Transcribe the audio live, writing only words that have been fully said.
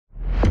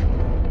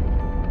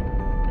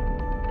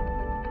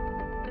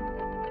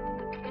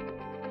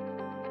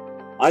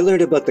I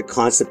learned about the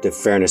concept of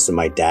fairness from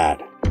my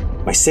dad.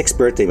 My 6th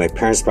birthday, my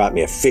parents brought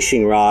me a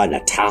fishing rod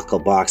and a tackle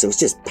box. It was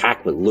just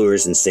packed with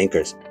lures and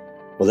sinkers.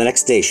 Well, the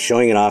next day,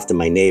 showing it off to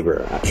my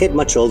neighbor, a kid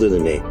much older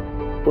than me,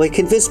 well, he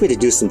convinced me to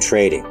do some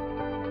trading.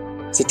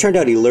 As it turned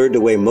out, he lured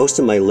away most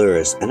of my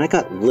lures, and I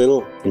got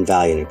little in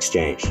value in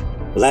exchange.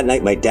 Well, that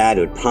night, my dad,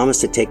 who had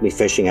promised to take me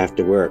fishing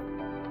after work,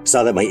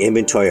 saw that my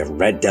inventory of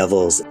red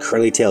devils,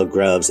 curly-tailed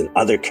grubs, and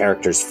other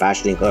characters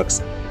fashioning hooks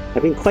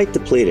had been quite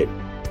depleted.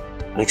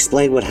 I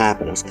explained what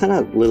happened. I was kind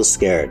of a little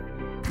scared.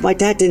 My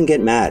dad didn't get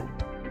mad.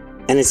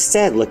 And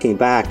instead, looking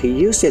back, he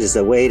used it as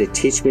a way to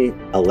teach me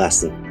a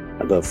lesson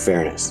about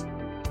fairness.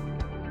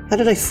 How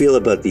did I feel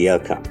about the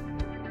outcome?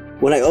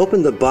 When I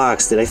opened the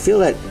box, did I feel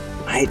that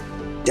I'd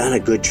done a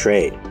good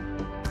trade?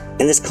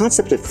 And this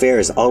concept of fair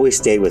has always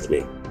stayed with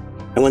me.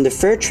 And when the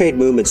fair trade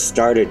movement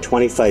started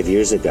 25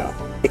 years ago,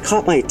 it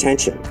caught my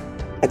attention.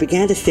 I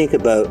began to think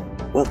about,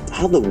 well,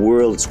 how the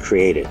world's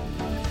created.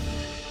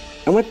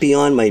 I went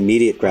beyond my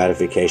immediate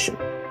gratification.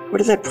 Where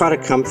did that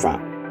product come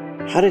from?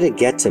 How did it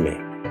get to me?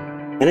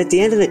 And at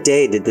the end of the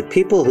day, did the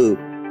people who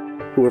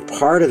were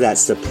part of that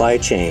supply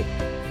chain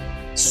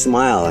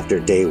smile after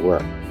a day at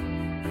work?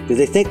 Did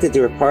they think that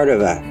they were part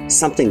of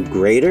something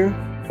greater?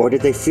 Or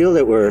did they feel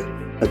that we're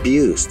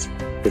abused,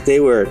 that they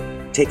were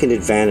taken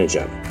advantage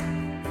of?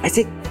 I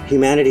think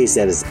humanity is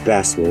at its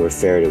best when we're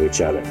fair to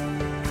each other.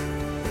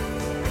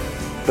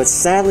 But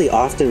sadly,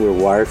 often we're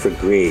wired for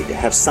greed, to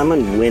have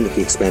someone win at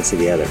the expense of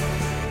the other.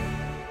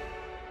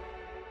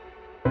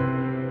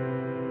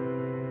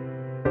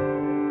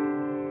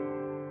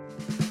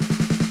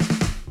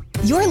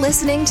 You're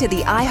listening to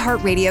the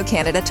iHeartRadio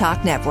Canada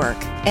Talk Network,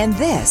 and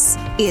this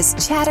is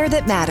Chatter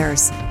That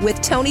Matters with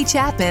Tony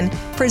Chapman,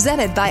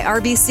 presented by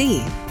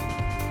RBC.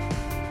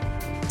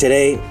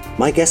 Today,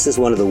 my guest is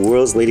one of the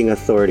world's leading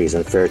authorities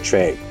on fair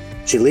trade.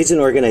 She leads an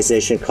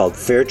organization called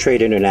Fair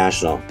Trade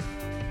International,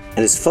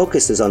 and its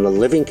focus is on the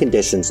living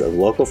conditions of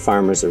local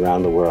farmers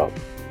around the world.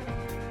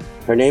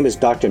 Her name is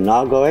Dr.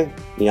 Ngozi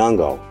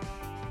Nyong'o.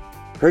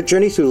 Her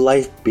journey through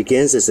life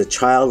begins as a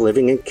child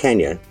living in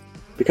Kenya,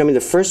 becoming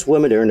the first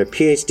woman to earn a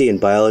PhD in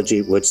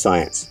biology wood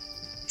science.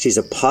 She's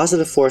a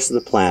positive force of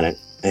the planet,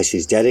 and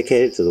she's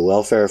dedicated to the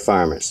welfare of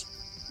farmers.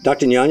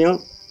 Dr.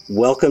 Nyong'o,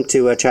 welcome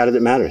to Chatter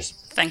That Matters.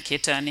 Thank you,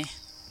 Tony.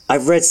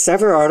 I've read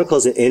several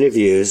articles and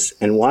interviews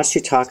and watched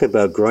you talk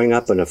about growing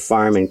up on a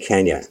farm in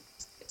Kenya.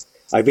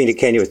 I've been to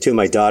Kenya with 2 of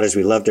my daughters.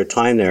 We loved our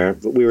time there,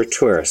 but we were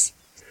tourists.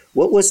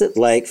 What was it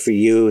like for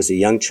you as a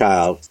young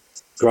child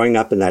growing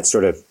up in that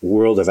sort of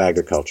world of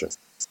agriculture?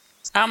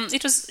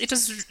 It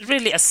was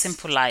really a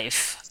simple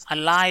life. A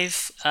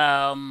life,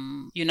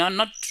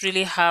 not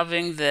really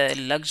having the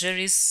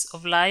luxuries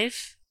of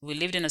life. We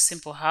lived in a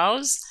simple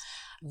house.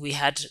 We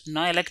had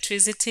no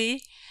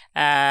electricity,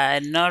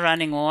 no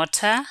running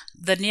water.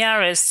 The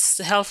nearest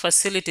health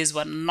facilities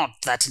were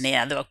not that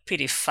near. They were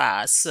pretty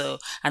far.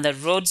 And the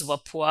roads were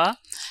poor,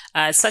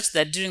 such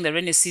that during the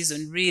rainy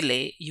season,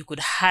 really, you could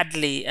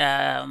hardly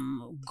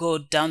go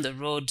down the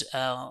road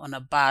on a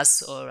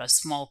bus or a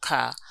small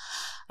car.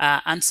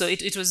 And so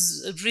it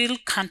was a real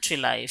country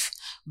life,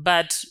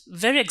 but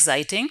very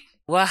exciting.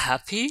 We're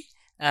happy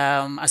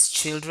as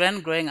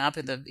children growing up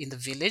in the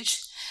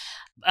village.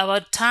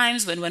 Our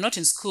times when we're not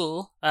in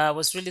school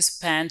was really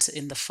spent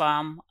in the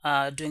farm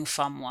doing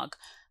farm work.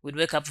 We'd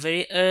wake up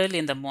very early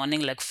in the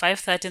morning, like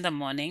 5:30 in the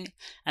morning,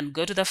 and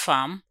go to the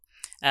farm.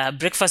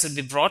 Breakfast would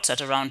be brought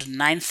at around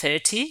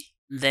 9:30.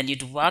 Then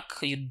you'd work,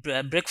 you'd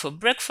break for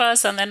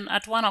breakfast, and then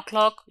at 1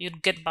 o'clock,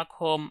 you'd get back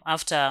home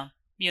after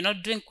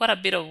doing quite a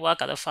bit of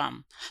work at the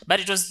farm.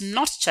 But it was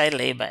not child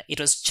labor, it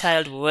was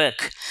child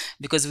work,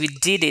 because we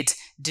did it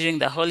during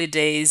the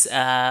holidays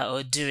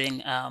or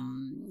during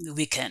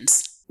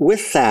weekends.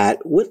 With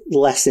that, what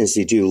lessons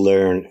did you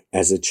learn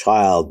as a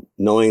child,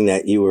 knowing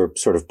that you were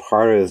sort of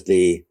part of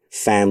the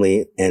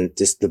family and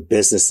just the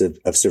business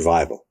of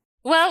survival?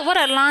 Well, what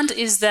I learned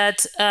is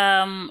that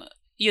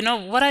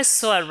what I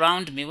saw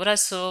around me, what I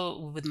saw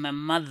with my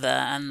mother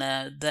and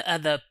the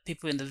other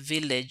people in the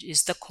village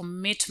is the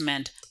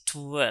commitment to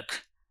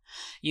work.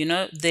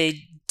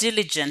 They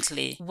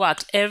diligently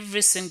worked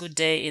every single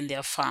day in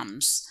their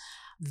farms.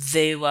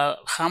 They were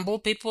humble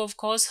people, of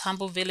course,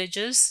 humble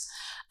villagers.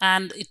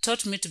 And it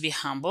taught me to be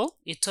humble.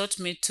 It taught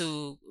me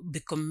to be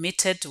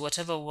committed to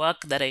whatever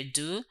work that I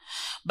do.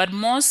 But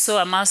more so,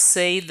 I must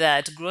say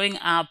that growing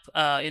up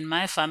in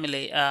my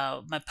family,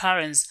 my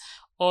parents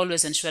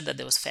always ensured that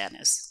there was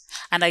fairness.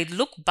 And I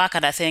look back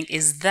and I think,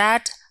 is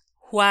that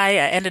why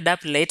I ended up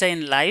later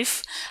in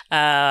life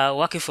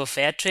working for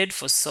fair trade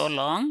for so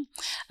long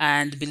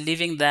and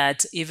believing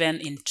that even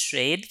in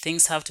trade,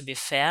 things have to be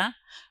fair?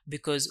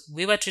 Because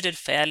we were treated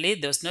fairly.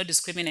 There was no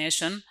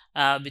discrimination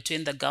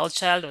between the girl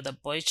child or the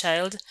boy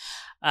child.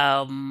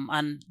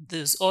 And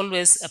there's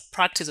always a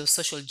practice of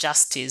social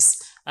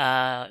justice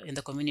in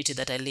the community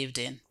that I lived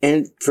in.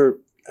 And for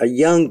a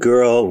young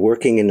girl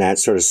working in that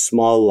sort of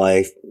small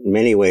life, in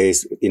many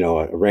ways,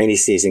 a rainy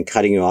season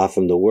cutting you off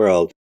from the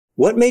world,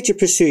 What made you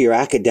pursue your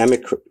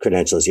academic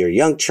credentials? You're a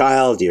young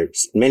child. In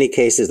many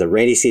cases, the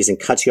rainy season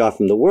cuts you off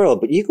from the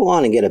world, but you go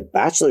on and get a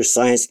Bachelor of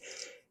Science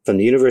from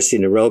the University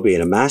of Nairobi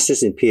and a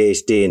Master's and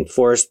PhD in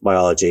Forest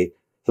Biology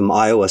from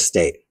Iowa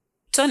State.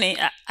 Tony,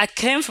 I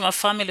came from a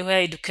family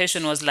where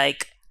education was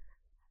like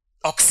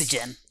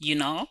oxygen,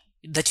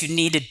 that you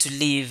needed to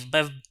live.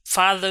 My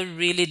father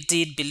really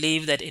did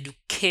believe that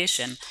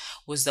education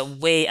was the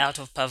way out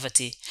of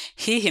poverty.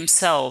 He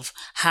himself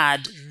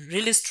had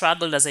really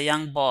struggled as a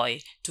young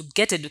boy to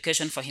get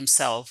education for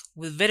himself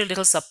with very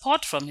little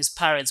support from his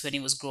parents when he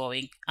was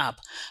growing up,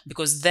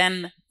 because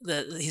then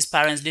his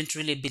parents didn't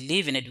really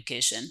believe in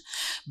education.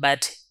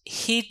 But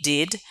he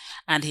did,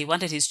 and he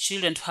wanted his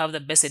children to have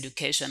the best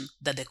education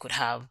that they could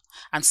have.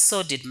 And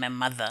so did my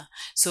mother.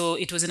 So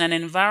it was in an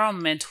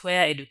environment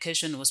where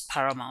education was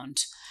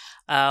paramount.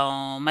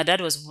 My dad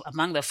was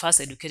among the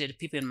first educated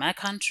people in my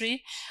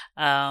country,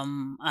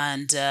 and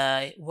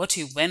what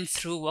he went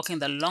through walking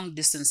the long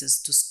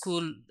distances to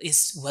school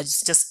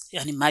was just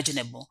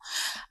unimaginable.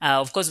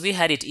 Of course, we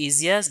had it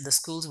easier. The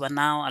schools were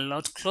now a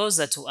lot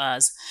closer to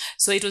us.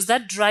 So it was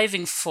that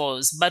driving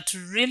force. But to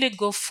really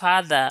go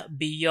further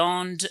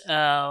beyond,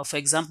 for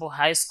example,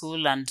 high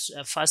school and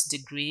first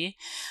degree,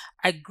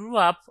 I grew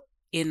up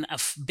in a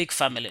big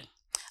family.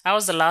 I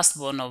was the last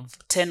born of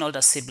 10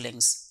 older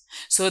siblings.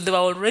 So there were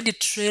already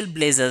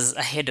trailblazers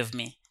ahead of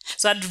me.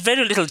 So I had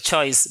very little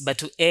choice but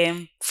to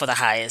aim for the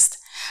highest.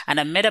 And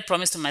I made a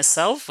promise to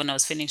myself when I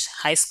was finished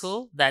high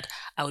school that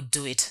I would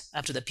do it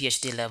up to the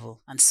PhD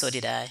level. And so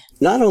did I.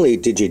 Not only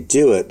did you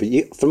do it,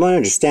 but from what I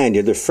understand,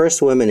 you're the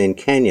first woman in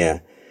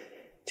Kenya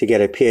to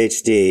get a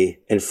PhD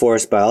in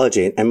forest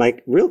biology. And my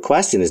real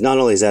question is, not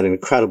only is that an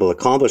incredible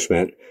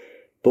accomplishment,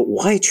 but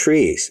why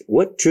trees?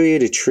 What drew you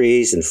to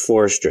trees and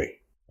forestry?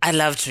 I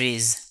love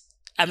trees.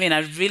 I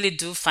really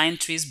do find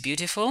trees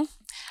beautiful.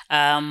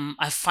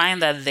 I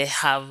find that they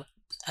have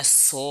a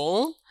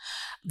soul.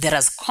 They're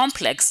as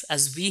complex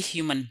as we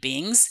human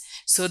beings.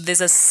 So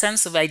there's a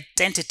sense of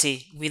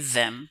identity with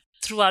them.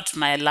 Throughout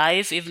my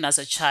life, even as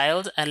a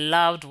child, I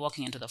loved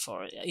walking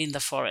in the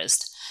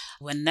forest.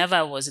 Whenever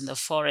I was in the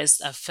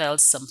forest, I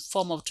felt some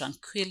form of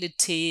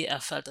tranquility. I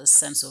felt a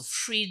sense of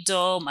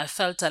freedom. I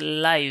felt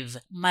alive.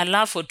 My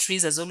love for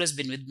trees has always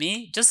been with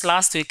me. Just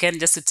last weekend,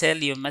 just to tell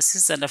you, my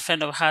sister and a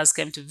friend of hers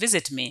came to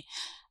visit me.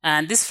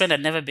 And this friend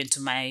had never been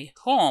to my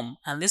home.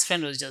 And this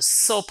friend was just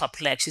so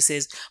perplexed. She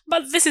says,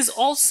 "But this is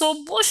all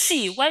so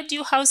bushy. Why do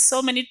you have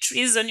so many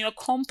trees on your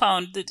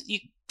compound that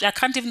I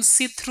can't even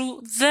see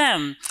through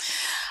them?"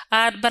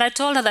 But I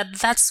told her that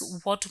that's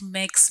what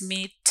makes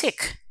me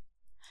tick.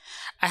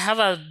 I have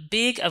a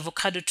big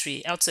avocado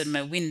tree outside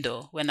my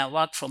window when I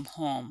work from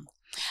home.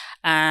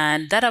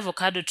 And that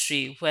avocado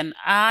tree, when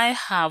I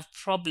have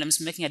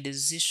problems making a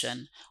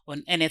decision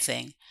on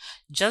anything,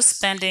 just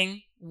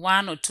spending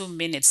 1 or 2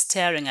 minutes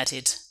staring at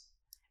it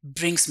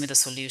brings me the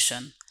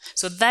solution.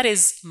 So that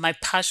is my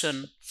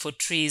passion for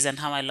trees and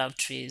how I love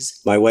trees.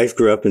 My wife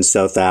grew up in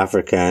South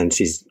Africa, and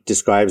she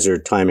describes her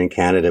time in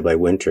Canada by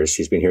winters.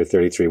 She's been here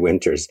 33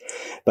 winters,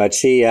 but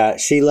she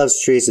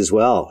loves trees as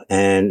well.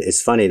 And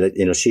it's funny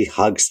that, she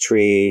hugs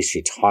trees,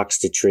 she talks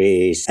to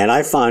trees, and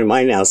I find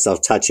mine now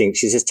self-touching.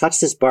 She says, "Touch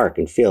this bark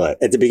and feel it."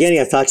 At the beginning,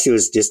 I thought she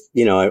was just,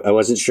 I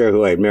wasn't sure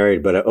who I'd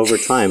married, but over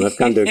time, I've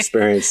come to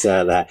experience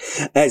that.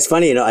 It's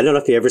funny, I don't know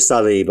if you ever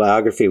saw the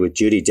biography with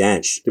Judi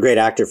Dench, the great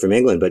actor from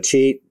England, but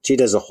she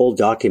does a whole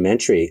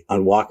documentary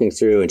on walking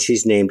through, and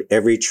she's named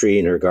every tree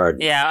in her garden.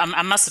 Yeah,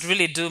 I must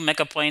really do make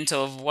a point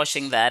of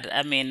watching that.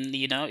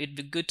 It'd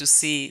be good to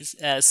see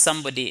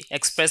somebody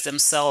express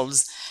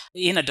themselves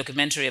in a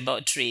documentary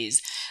about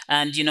trees.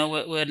 And,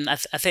 when I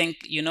think,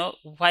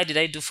 why did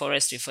I do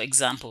forestry, for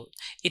example?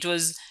 It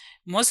was,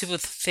 most people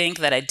think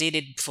that I did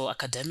it for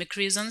academic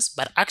reasons,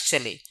 but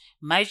actually,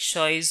 my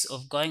choice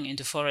of going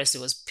into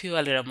forestry was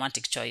purely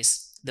romantic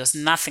choice. There was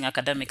nothing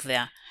academic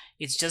there.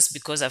 It's just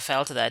because I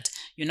felt that,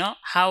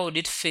 how would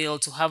it feel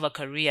to have a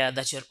career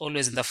that you're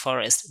always in the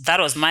forest?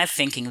 That was my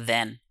thinking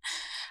then.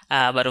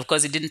 But of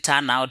course, it didn't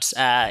turn out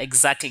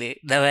exactly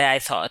the way I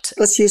thought.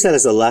 Let's use that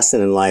as a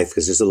lesson in life,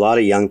 because there's a lot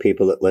of young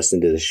people that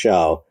listen to the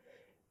show.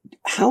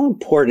 How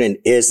important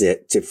is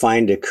it to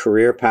find a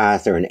career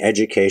path or an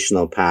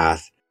educational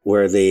path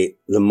where the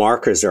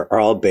markers are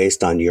all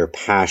based on your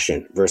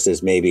passion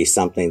versus maybe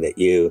something that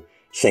you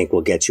think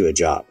will get you a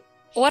job?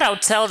 What I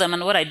would tell them,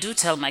 and what I do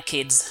tell my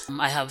kids,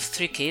 I have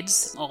 3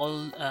 kids,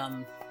 all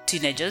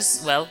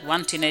teenagers. Well,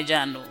 1 teenager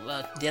and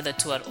the other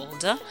 2 are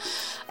older.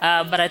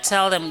 But I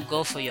tell them,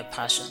 go for your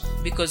passion.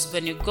 Because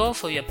when you go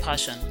for your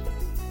passion,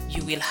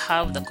 you will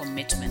have the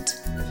commitment.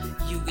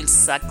 You will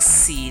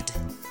succeed.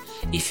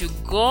 If you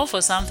go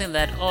for something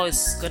that,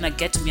 it's going to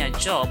get me a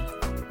job,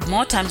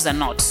 more times than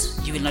not,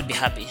 you will not be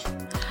happy.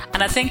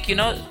 And I think,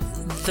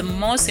 the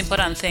most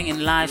important thing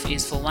in life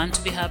is for one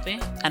to be happy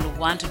and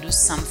one to do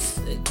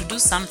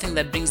something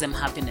that brings them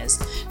happiness.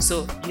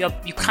 So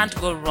you can't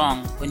go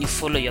wrong when you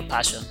follow your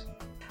passion.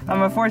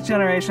 I'm a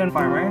fourth-generation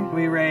farmer.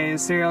 We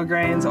raise cereal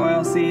grains,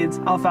 oil seeds,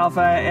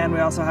 alfalfa, and we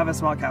also have a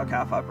small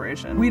cow-calf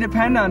operation. We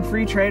depend on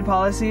free trade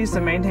policies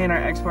to maintain our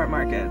export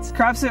markets.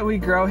 Crops that we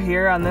grow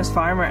here on this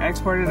farm are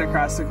exported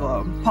across the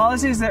globe.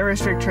 Policies that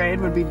restrict trade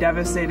would be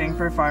devastating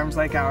for farms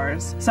like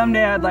ours.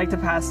 Someday I'd like to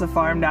pass the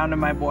farm down to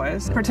my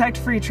boys, protect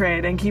free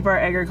trade, and keep our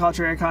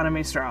agriculture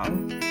economy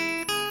strong.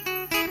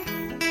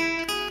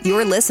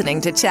 You're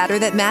listening to Chatter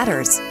That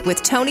Matters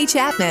with Tony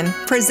Chapman,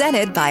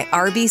 presented by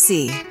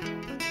RBC.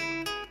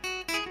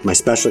 My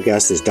special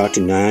guest is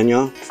Dr.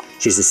 Nyanya.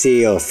 She's the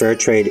CEO of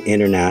Fairtrade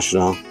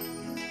International.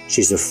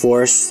 She's a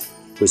force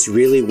who's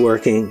really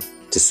working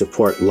to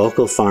support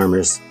local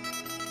farmers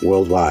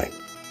worldwide.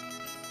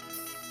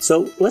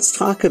 So let's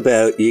talk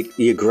about,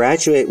 you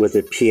graduate with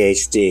a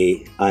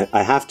PhD.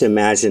 I have to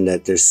imagine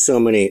that there's so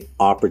many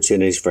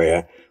opportunities for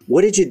you.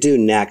 What did you do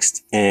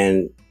next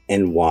and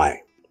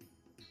why?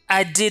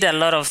 I did a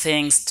lot of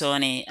things,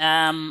 Tony.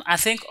 I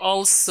think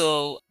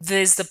also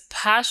there's the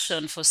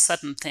passion for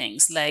certain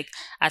things. Like,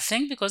 I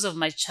think because of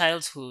my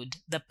childhood,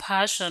 the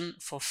passion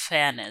for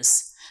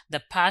fairness,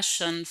 the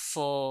passion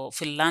for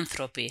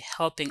philanthropy,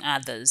 helping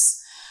others,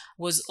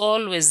 was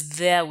always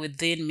there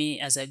within me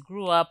as I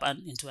grew up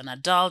and into an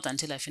adult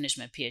until I finished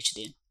my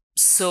PhD.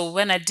 So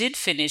when I did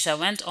finish, I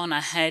went on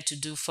ahead to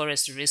do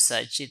forest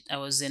research. I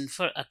was in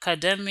for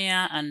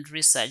academia and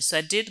research. So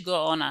I did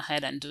go on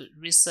ahead and do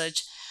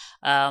research.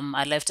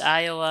 I left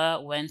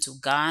Iowa, went to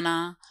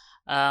Ghana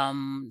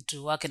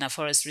to work in a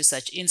forest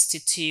research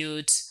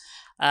institute.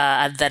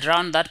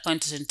 Around that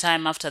point in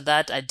time, after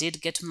that, I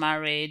did get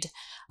married,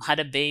 had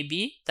a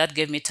baby. That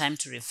gave me time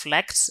to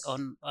reflect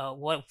on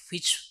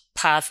which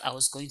path I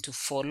was going to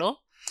follow.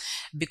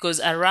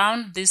 Because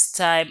around this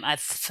time, I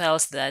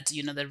felt that,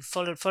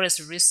 the forest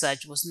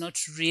research was not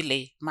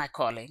really my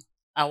calling.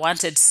 I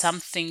wanted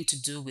something to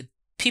do with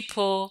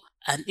people,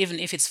 and even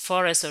if it's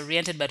forest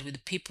oriented, but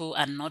with people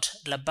and not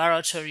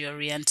laboratory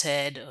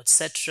oriented,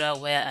 etc.,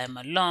 where I'm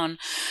alone.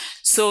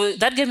 So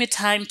that gave me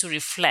time to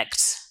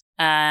reflect.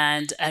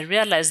 And I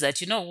realized that,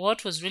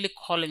 what was really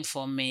calling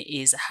for me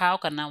is how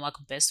can I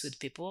work best with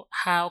people?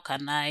 How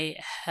can I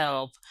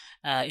help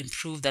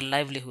improve the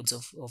livelihoods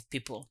of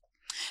people?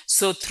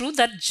 So through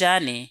that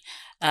journey,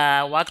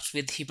 I worked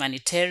with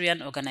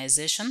humanitarian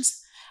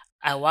organizations.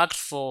 I worked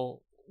for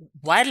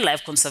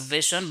wildlife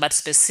conservation, but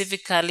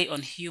specifically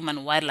on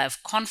human-wildlife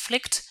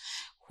conflict,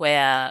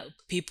 where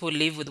people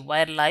live with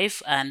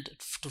wildlife and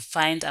to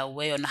find a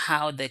way on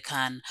how they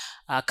can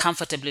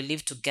comfortably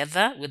live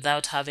together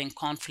without having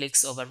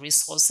conflicts over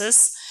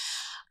resources.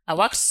 I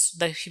worked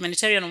the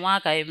humanitarian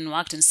work. I even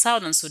worked in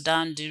Southern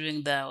Sudan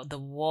during the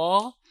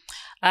war.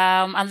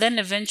 And then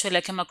eventually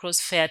I came across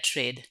fair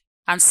trade.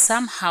 And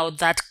somehow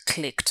that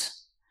clicked.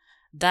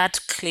 That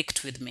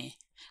clicked with me.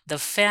 The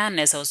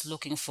fairness I was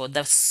looking for,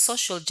 the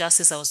social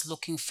justice I was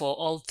looking for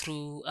all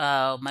through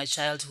my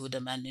childhood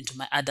and into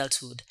my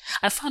adulthood,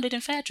 I found it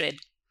in fair trade.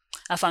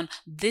 I found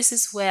this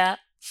is where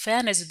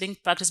fairness is being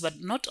practiced, but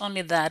not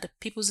only that,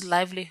 people's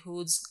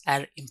livelihoods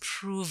are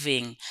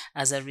improving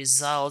as a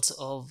result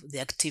of the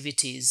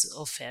activities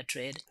of fair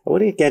trade. I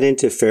want to get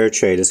into fair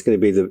trade. It's going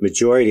to be the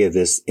majority of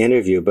this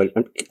interview, but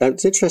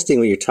it's interesting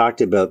when you talked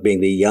about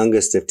being the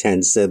youngest of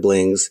 10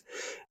 siblings,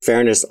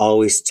 fairness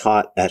always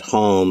taught at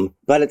home.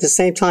 But at the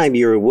same time,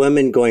 you're a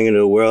woman going into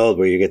a world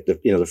where you get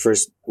the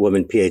first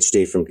woman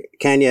PhD from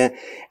Kenya.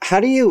 How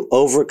do you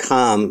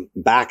overcome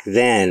back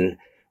then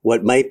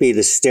what might be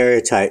the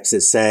stereotypes that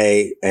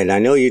say, and I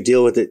know you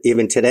deal with it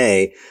even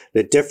today,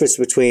 the difference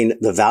between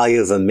the value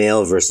of a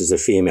male versus a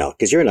female?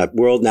 Because you're in a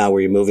world now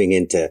where you're moving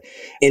into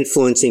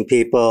influencing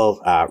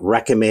people,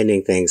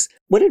 recommending things.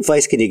 What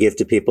advice can you give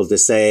to people to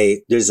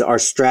say are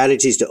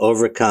strategies to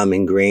overcome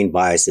ingrained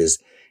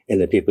biases in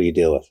the people you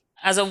deal with?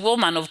 As a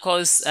woman, of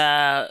course,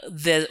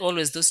 there's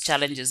always those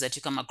challenges that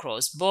you come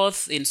across,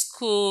 both in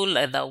school,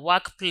 at the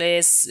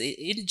workplace,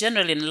 in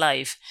general in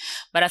life.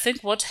 But I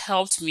think what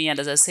helped me, and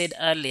as I said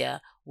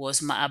earlier,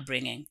 was my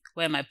upbringing,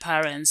 where my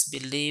parents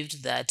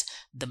believed that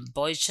the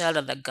boy child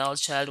and the girl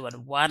child were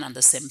one and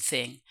the same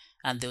thing,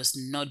 and there was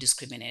no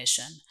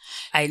discrimination.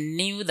 I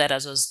knew that I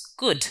was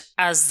good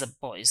as the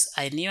boys.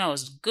 I knew I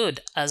was good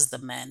as the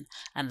men,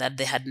 and that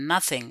they had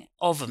nothing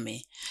over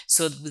me.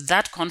 So with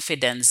that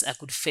confidence, I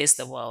could face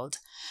the world.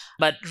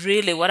 But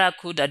really, what I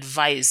could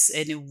advise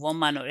any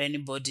woman or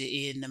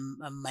anybody in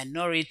a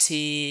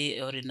minority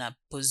or in a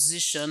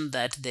position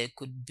that there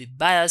could be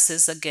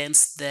biases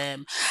against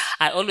them,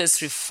 I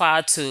always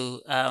refer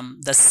to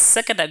the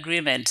second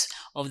agreement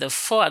of the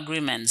 4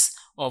 agreements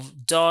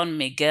of Don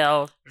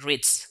Miguel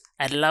Ruiz.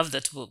 I love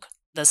that book.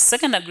 The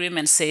second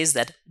agreement says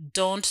that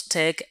don't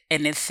take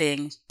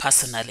anything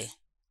personally.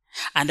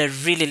 And I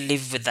really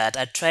live with that.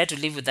 I try to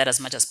live with that as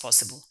much as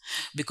possible,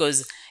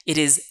 because it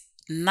is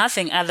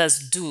nothing others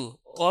do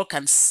or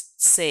can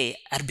say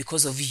are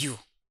because of you.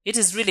 It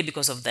is really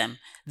because of them.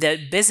 They're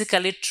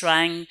basically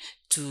trying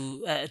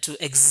to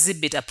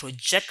exhibit a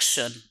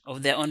projection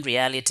of their own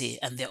reality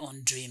and their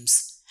own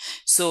dreams.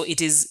 So it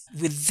is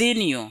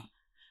within you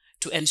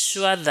to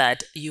ensure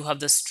that you have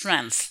the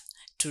strength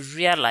to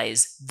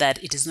realize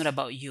that it is not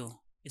about you,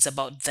 it's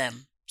about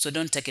them. So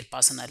don't take it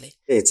personally.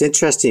 It's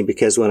interesting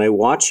because when I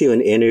watch you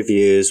in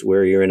interviews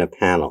where you're in a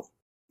panel,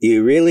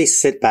 you really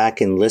sit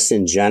back and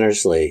listen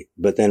generously.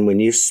 But then when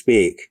you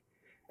speak,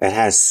 it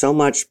has so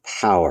much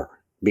power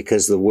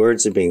because the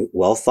words are being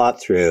well thought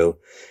through.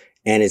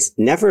 And it's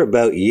never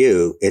about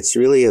you. It's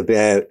really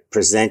about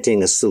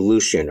presenting a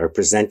solution or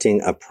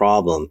presenting a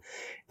problem.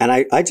 And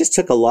I just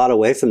took a lot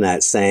away from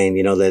that, saying,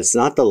 you know, that it's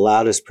not the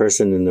loudest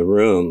person in the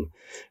room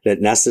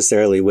that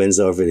necessarily wins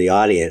over the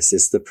audience.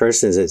 It's the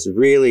person that's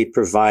really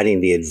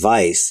providing the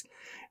advice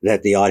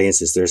that the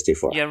audience is thirsty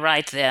for. You're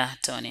right there,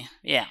 Tony.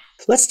 Yeah.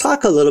 Let's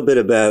talk a lot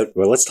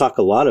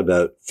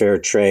about fair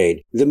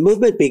trade. The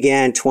movement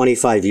began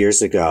 25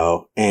 years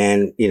ago,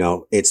 and, you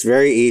know, it's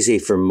very easy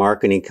for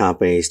marketing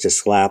companies to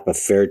slap a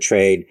fair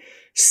trade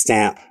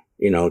stamp,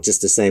 you know,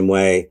 just the same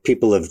way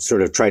people have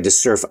sort of tried to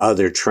surf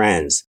other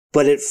trends.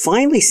 But it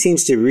finally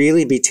seems to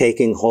really be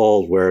taking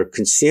hold where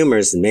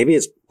consumers, and maybe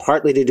it's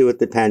partly to do with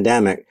the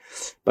pandemic,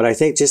 but I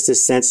think just a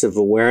sense of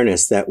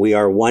awareness that we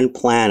are one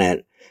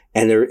planet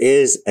and there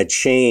is a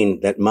chain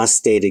that must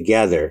stay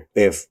together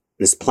if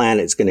this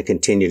planet is going to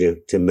continue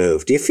to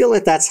move. Do you feel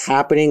like that's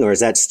happening, or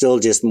is that still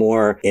just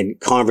more in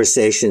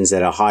conversations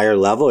at a higher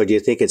level? Or do you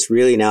think it's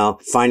really now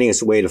finding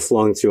its way to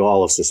flowing through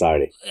all of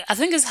society? I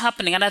think it's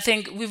happening. And I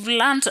think we've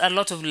learned a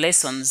lot of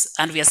lessons,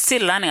 and we are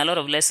still learning a lot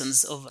of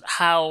lessons of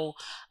how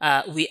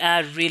we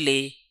are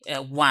really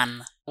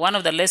one. One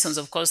of the lessons,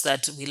 of course,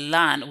 that we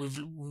learn,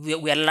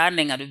 we are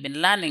learning, and we've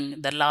been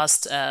learning the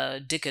last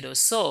decade or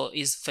so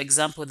is, for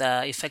example,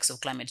 the effects of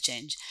climate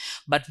change.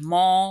 But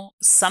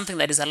something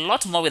that is a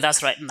lot more with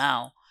us right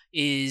now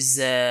is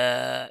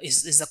the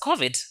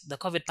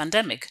COVID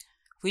pandemic,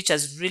 which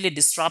has really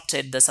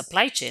disrupted the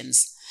supply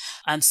chains.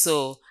 And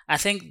so I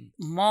think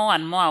more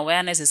and more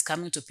awareness is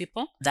coming to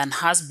people than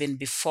has been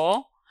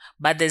before.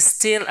 But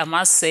I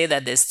must say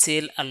that there's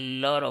still a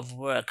lot of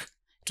work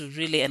to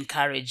really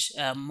encourage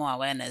more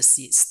awareness.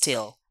 It's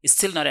still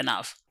not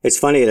enough. It's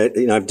funny that,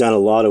 you know, I've done a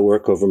lot of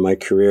work over my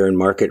career in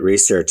market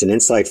research and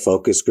inside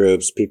focus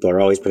groups. People are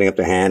always putting up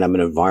their hand. I'm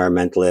an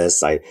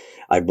environmentalist.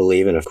 I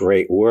believe in a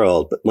great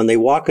world. But when they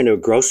walk into a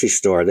grocery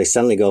store, they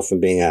suddenly go from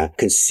being a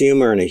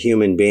consumer and a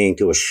human being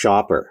to a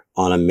shopper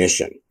on a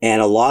mission.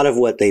 And a lot of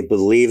what they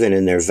believe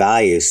in their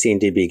values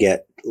seem to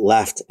get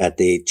left at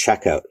the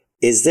checkout.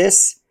 Is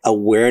this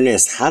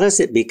awareness? How does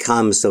it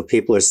become so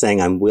people are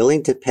saying, I'm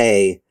willing to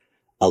pay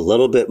a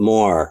little bit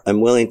more. I'm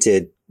willing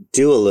to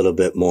do a little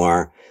bit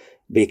more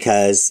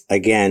because,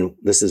 again,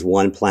 this is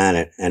one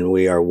planet and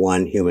we are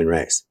one human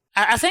race.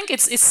 I think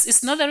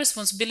it's not the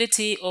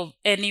responsibility of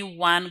any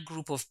one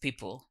group of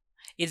people.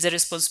 It's the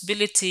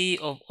responsibility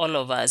of all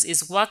of us.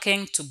 It's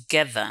working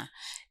together.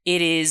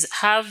 It is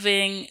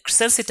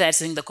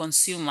sensitizing the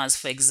consumers,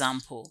 for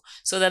example,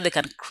 so that they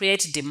can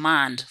create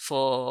demand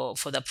for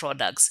the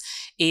products.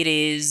 It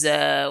is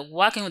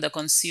working with the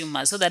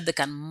consumers so that they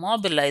can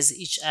mobilize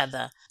each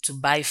other to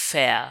buy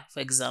fair, for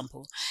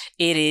example.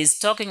 It is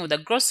talking with the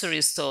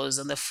grocery stores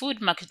and the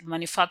food market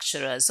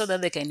manufacturers so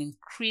that they can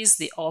increase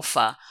the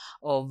offer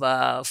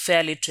of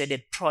fairly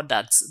traded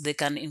products. They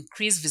can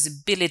increase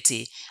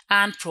visibility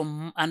and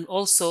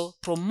also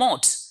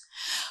promote.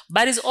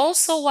 But it's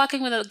also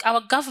working with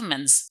our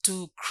governments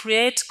to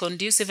create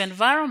conducive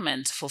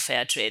environment for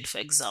fair trade, for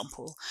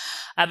example.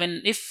 I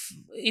mean,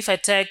 if I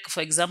take,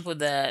 for example,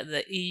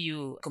 the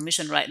EU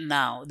Commission right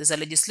now, there's a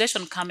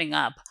legislation coming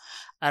up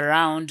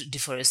around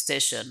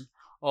deforestation.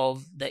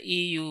 Of the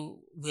EU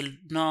will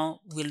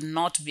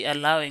not be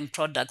allowing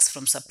products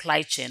from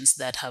supply chains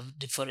that have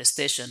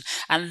deforestation.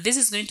 And this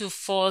is going to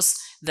force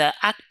the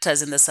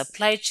actors in the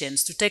supply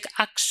chains to take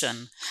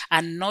action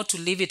and not to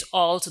leave it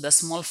all to the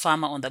small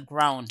farmer on the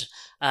ground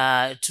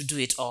to do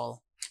it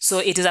all. So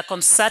it is a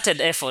concerted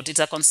effort.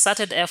 It's a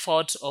concerted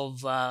effort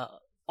of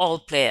all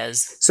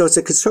players. So it's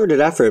a concerted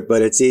effort,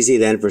 but it's easy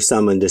then for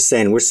someone to say,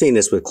 and we're seeing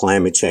this with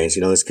climate change,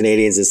 you know, there's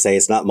Canadians that say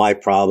it's not my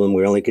problem.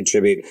 We only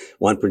contribute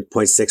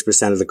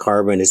 1.6% of the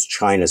carbon. It's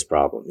China's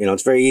problem. You know,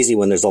 it's very easy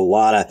when there's a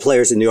lot of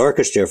players in the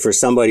orchestra for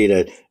somebody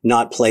to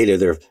not play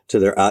to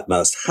their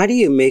utmost. How do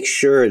you make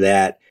sure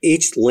that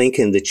each link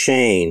in the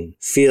chain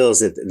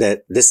feels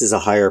that this is a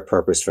higher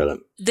purpose for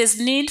them? There's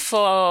need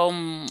for,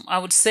 I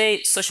would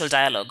say, social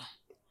dialogue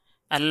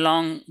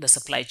along the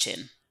supply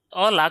chain.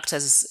 All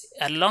actors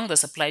along the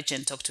supply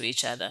chain talk to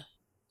each other.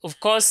 Of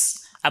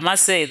course, I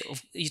must say,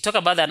 you talk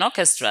about an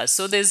orchestra,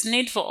 so there's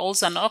need for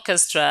also an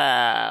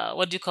orchestra,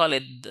 what do you call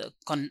it,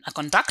 a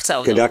conductor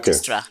of the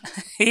orchestra.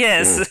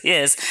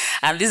 Yes.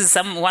 And this is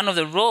one of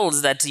the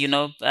roles that, you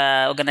know,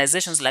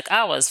 organizations like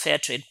ours,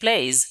 Fairtrade,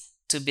 plays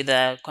to be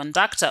the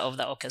conductor of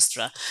the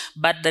orchestra.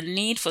 But the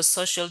need for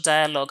social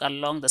dialogue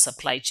along the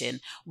supply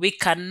chain, we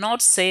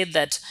cannot say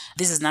that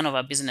this is none of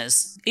our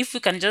business. If we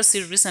can just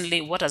see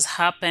recently what has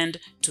happened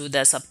to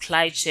the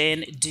supply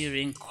chain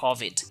during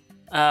COVID.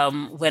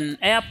 When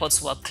airports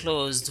were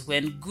closed,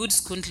 when goods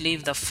couldn't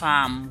leave the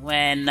farm,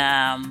 when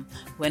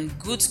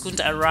goods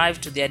couldn't arrive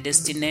to their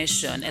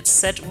destination,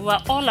 etc., we were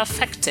all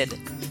affected.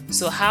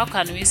 So how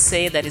can we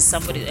say that is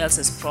somebody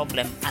else's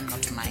problem and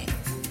not mine?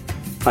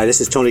 Hi, this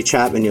is Tony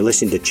Chapman. You're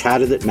listening to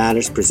Chatter That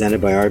Matters,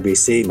 presented by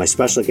RBC. My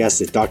special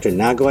guest is Dr.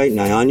 Ngozi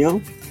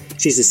Nyonyo.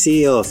 She's the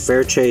CEO of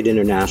Fairtrade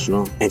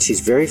International, and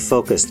she's very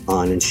focused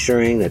on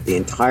ensuring that the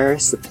entire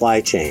supply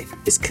chain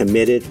is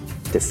committed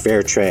to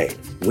fair trade.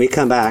 When we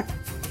come back,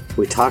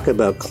 we talk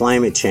about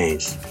climate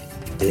change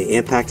and the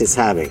impact it's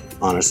having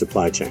on our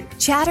supply chain.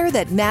 Chatter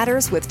That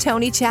Matters with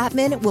Tony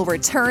Chapman will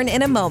return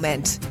in a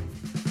moment.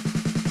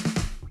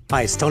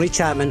 Hi, it's Tony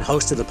Chapman,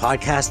 host of the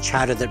podcast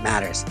Chatter That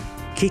Matters.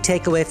 Key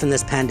takeaway from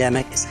this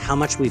pandemic is how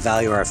much we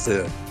value our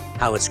food,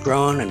 how it's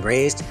grown and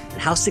raised,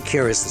 and how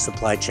secure is the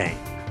supply chain.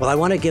 Well, I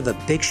want to give a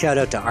big shout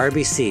out to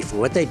RBC for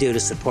what they do to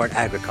support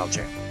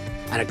agriculture.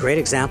 And a great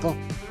example,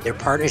 their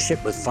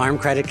partnership with Farm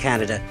Credit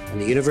Canada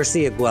and the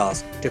University of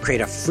Guelph to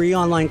create a free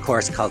online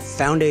course called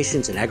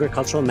Foundations in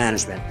Agricultural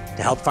Management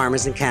to help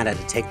farmers in Canada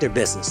take their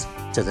business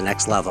to the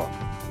next level.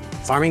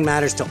 Farming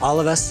matters to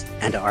all of us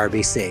and to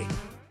RBC.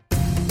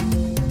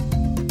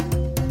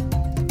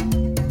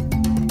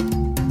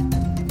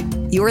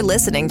 You're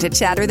listening to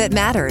Chatter That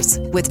Matters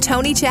with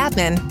Tony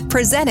Chapman,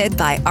 presented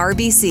by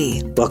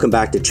RBC. Welcome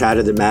back to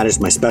Chatter That Matters.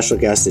 My special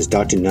guest is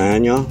Dr.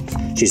 Nyonyo.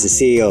 She's the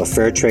CEO of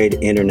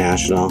Fairtrade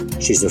International.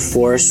 She's a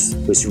force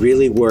who's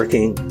really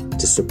working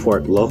to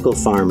support local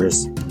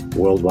farmers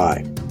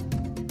worldwide.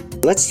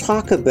 Let's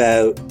talk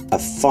about a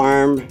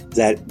farm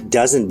that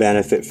doesn't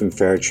benefit from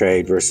fair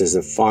trade versus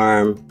a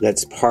farm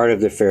that's part of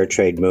the fair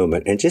trade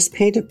movement, and just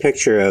paint a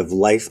picture of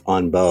life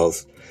on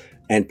both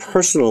and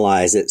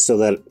personalize it so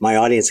that my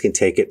audience can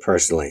take it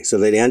personally, so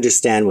that they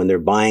understand when they're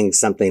buying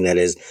something that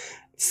is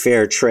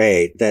fair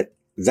trade,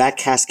 that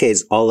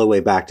cascades all the way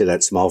back to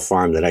that small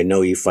farm that I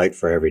know you fight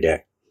for every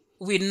day.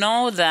 We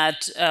know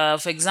that,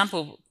 for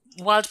example,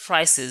 world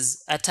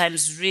prices at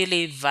times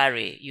really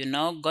vary,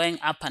 going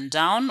up and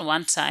down.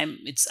 One time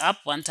it's up,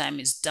 one time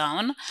it's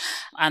down.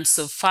 And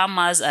so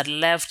farmers are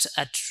left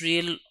at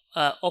real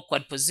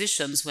awkward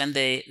positions when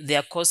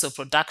their cost of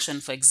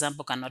production, for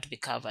example, cannot be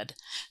covered.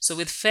 So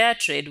with fair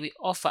trade, we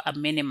offer a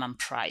minimum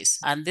price.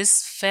 And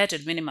this fair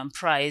trade minimum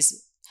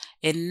price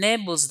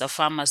enables the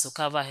farmers to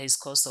cover his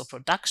cost of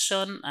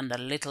production and a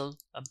little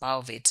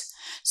above it,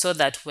 so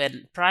that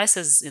when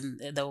prices in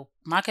the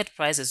market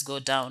prices go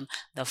down,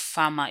 the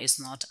farmer is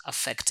not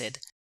affected.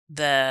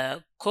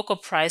 The cocoa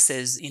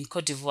prices in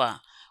Cote d'Ivoire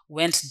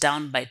went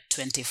down by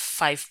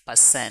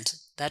 25%.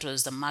 That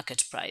was the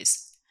market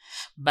price.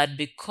 But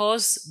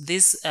because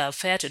these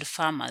fair trade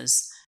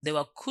farmers, they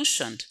were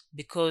cushioned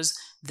because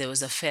there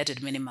was a fair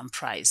trade minimum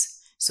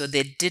price. So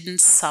they didn't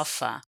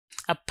suffer.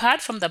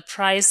 Apart from the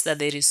price that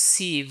they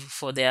receive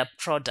for their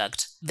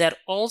product, they're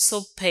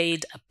also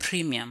paid a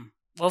premium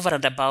over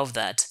and above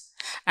that.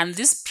 And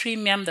this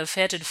premium, the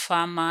fair trade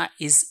farmer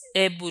is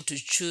able to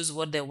choose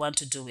what they want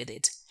to do with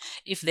it.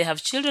 If they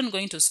have children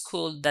going to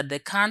school that they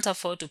can't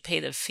afford to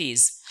pay the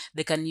fees,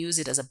 they can use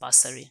it as a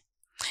bursary.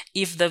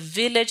 If the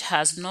village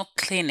has no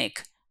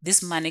clinic,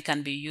 this money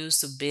can be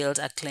used to build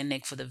a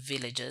clinic for the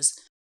villagers.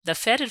 The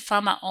fair trade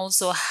farmer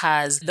also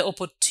has the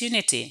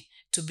opportunity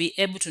to be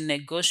able to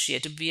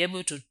negotiate, to be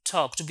able to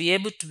talk, to be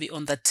able to be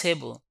on the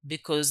table,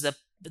 because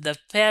the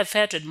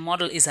fair trade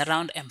model is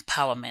around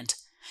empowerment.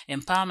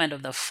 Empowerment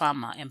of the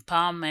farmer,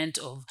 empowerment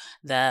of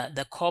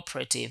the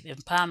cooperative,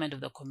 empowerment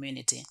of the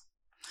community.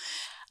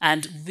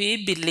 And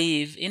we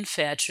believe in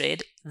fair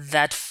trade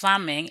that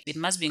farming, it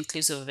must be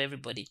inclusive of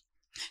everybody.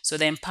 So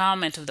the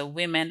empowerment of the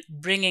women,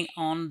 bringing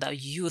on the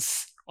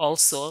youth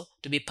also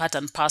to be part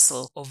and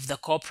parcel of the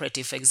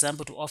cooperative, for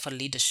example, to offer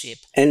leadership.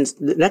 And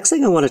the next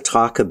thing I want to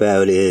talk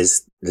about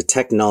is the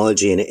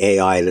technology and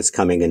AI that's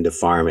coming into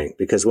farming.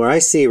 Because where I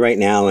see right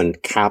now in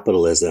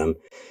capitalism,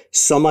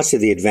 so much of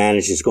the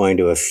advantage is going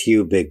to a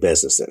few big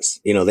businesses.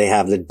 They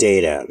have the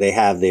data, they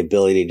have the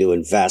ability to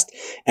invest,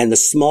 and the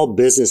small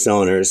business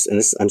owners,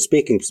 and I'm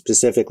speaking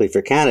specifically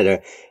for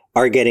Canada,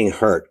 are getting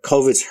hurt.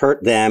 COVID's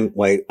hurt them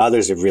while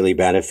others have really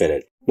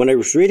benefited. When I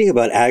was reading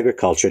about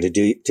agriculture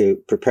to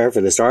prepare for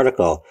this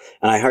article,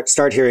 and I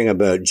start hearing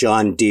about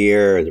John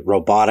Deere, the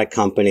robotic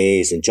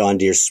companies, and John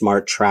Deere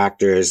smart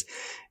tractors,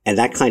 and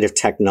that kind of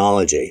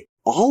technology,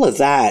 all of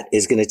that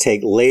is going to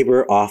take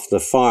labor off the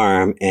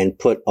farm and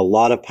put a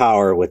lot of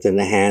power within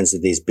the hands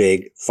of these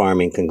big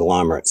farming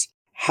conglomerates.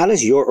 How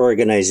does your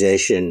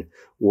organization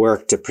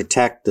work to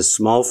protect the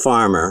small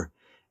farmer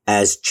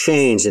as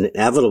change, an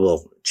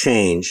inevitable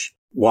change,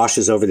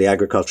 washes over the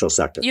agricultural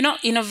sector?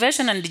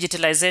 Innovation and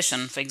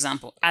digitalization, for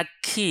example, are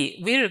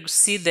key. We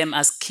see them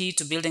as key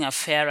to building a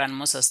fair and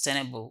more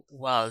sustainable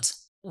world.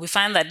 We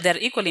find that they're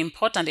equally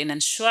important in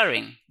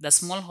ensuring that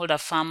smallholder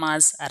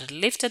farmers are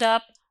lifted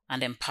up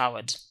and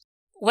empowered.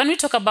 When we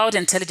talk about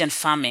intelligent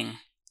farming,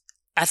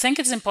 I think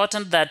it's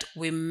important that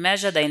we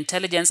measure the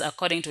intelligence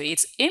according to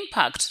its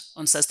impact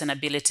on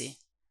sustainability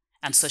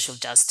and social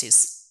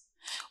justice.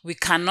 We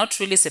cannot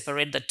really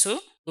separate the two.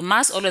 We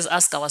must always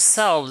ask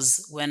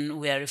ourselves when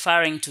we are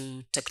referring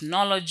to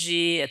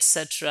technology,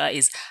 etc.,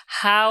 is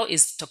how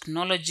is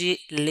technology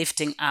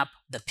lifting up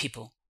the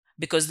people?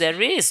 Because there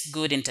is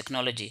good in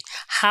technology.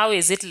 How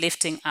is it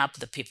lifting up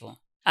the people?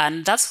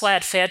 And that's why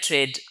at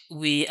Fairtrade,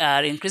 we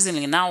are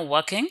increasingly now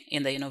working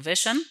in the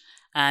innovation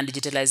and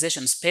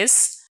digitalization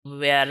space.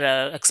 We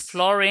are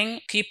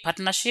exploring key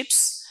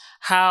partnerships,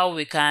 how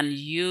we can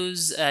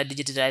use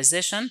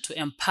digitalization to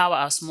empower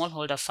our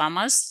smallholder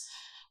farmers.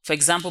 For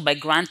example, by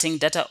granting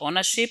data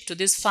ownership to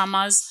these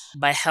farmers,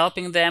 by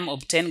helping them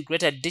obtain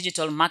greater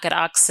digital market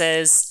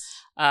access,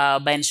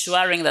 by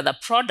ensuring that the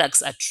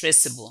products are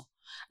traceable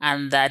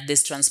and that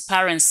there's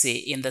transparency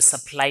in the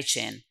supply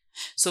chain.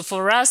 So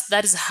for us,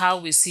 that is how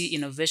we see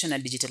innovation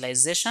and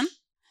digitalization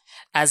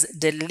as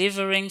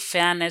delivering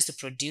fairness to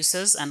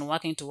producers and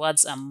working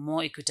towards a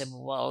more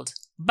equitable world.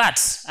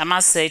 But I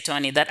must say,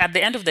 Tony, that at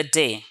the end of the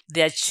day,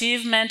 the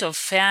achievement of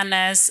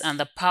fairness and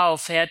the power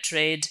of fair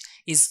trade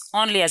is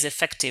only as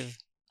effective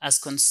as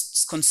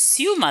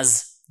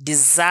consumers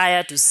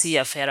desire to see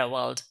a fairer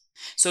world.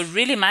 So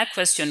really my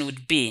question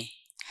would be,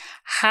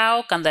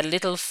 how can the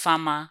little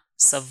farmer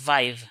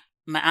survive?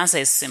 My answer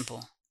is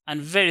simple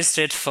and very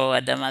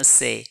straightforward, I must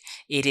say.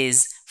 It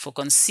is for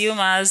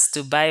consumers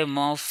to buy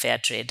more fair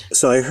trade.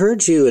 So I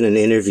heard you in an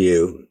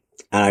interview,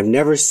 and I've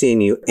never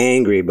seen you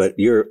angry, but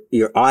your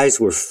eyes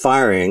were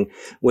firing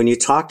when you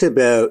talked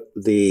about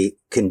the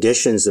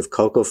conditions of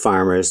cocoa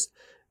farmers,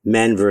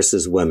 men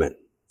versus women.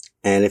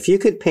 And if you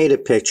could paint a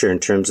picture in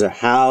terms of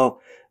how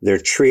they're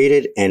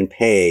treated and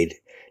paid,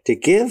 to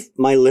give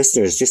my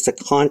listeners just a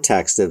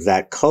context of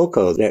that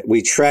cocoa that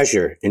we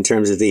treasure in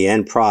terms of the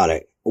end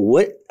product,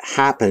 what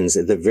happens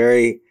at the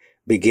very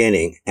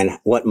beginning and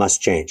what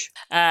must change?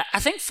 I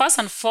think first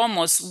and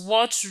foremost,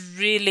 what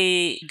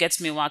really gets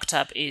me worked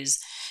up is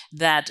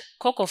that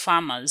cocoa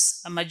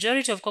farmers, a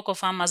majority of cocoa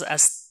farmers are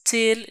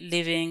still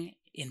living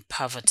in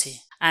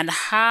poverty. And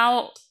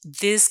how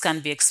this can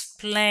be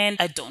explained,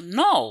 I don't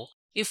know.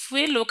 If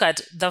we look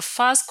at the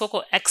first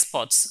cocoa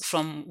exports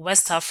from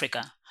West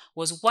Africa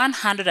was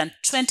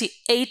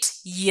 128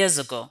 years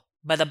ago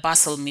by the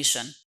Basel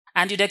Mission.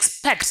 And you'd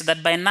expect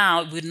that by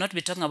now we'd not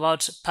be talking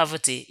about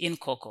poverty in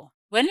cocoa.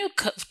 When you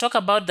talk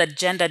about the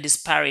gender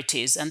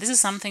disparities, and this is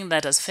something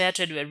that as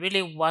Fairtrade we're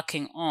really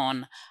working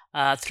on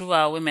through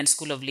our Women's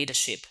School of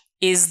Leadership,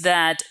 is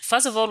that,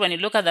 first of all, when you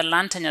look at the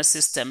land tenure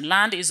system,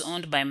 land is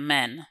owned by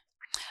men.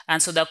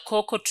 And so the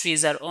cocoa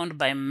trees are owned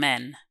by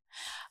men.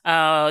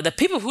 The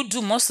people who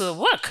do most of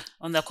the work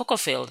on the cocoa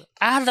field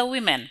are the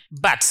women.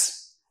 But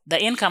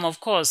the income, of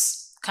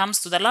course, comes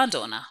to the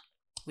landowner,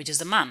 which is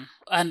the man.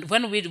 And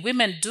when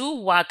women do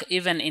work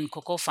even in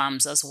cocoa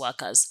farms as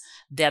workers,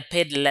 they are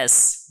paid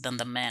less than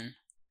the men.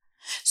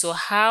 So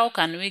how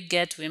can we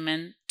get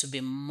women to be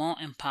more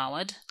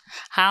empowered?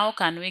 How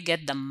can we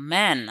get the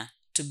men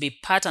to be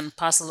part and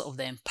parcel of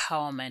the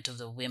empowerment of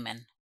the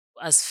women?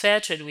 As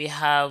Fairtrade, we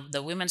have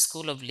the Women's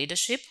School of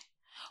Leadership,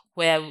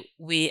 where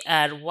we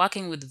are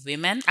working with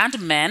women and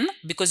men,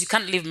 because you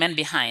can't leave men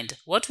behind.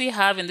 What we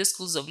have in the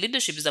schools of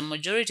leadership is the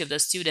majority of the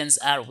students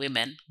are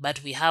women,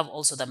 but we have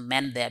also the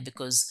men there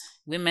because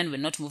women will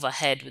not move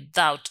ahead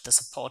without the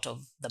support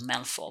of the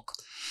male folk.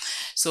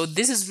 So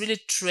this is really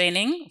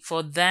training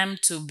for them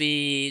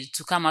to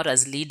come out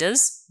as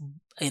leaders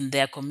in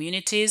their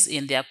communities,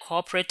 in their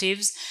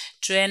cooperatives,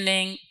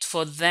 training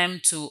for them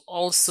to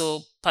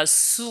also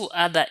pursue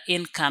other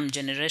income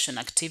generation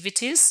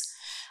activities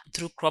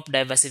through crop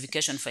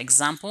diversification, for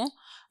example.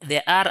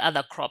 There are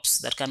other crops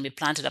that can be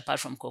planted apart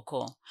from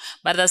cocoa.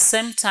 But at the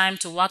same time,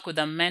 to work with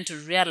the men to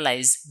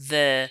realize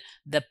the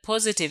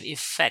positive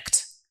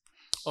effect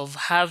of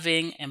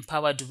having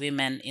empowered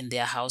women in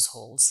their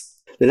households.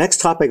 The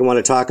next topic I want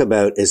to talk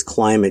about is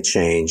climate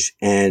change.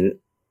 And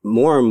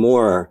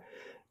more,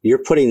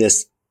 you're putting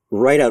this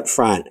right out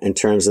front in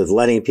terms of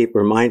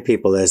remind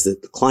people as the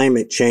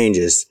climate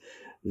changes,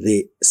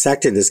 the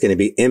sector that's going to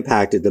be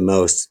impacted the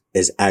most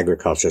is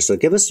agriculture. So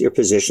give us your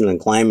position on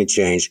climate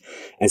change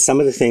and some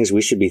of the things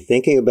we should be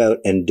thinking about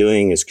and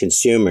doing as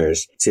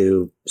consumers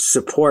to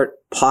support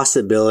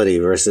possibility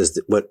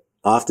versus what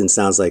often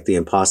sounds like the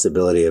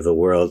impossibility of a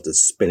world that's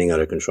spinning out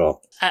of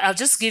control. I'll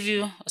just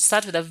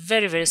start with a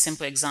very, very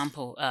simple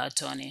example,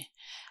 Tony.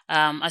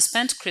 I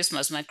spent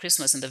my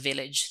Christmas in the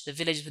village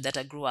that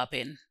I grew up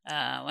in.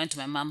 Went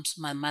to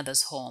my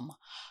mother's home.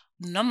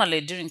 Normally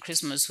during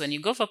Christmas, when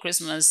you go for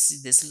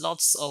Christmas, there's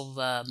lots of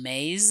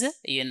maize,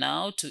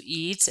 to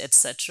eat,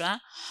 etc.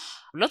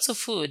 Lots of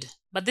food.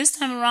 But this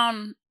time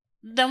around,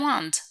 there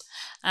weren't.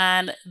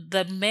 And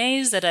the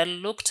maize that I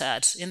looked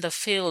at in the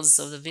fields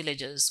of the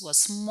villages were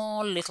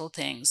small little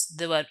things.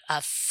 They were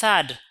a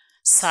third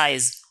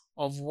size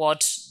of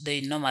what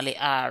they normally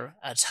are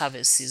at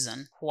harvest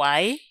season.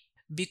 Why?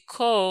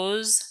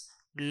 Because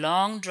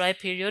long dry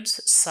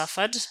periods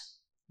suffered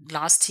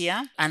last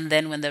year, and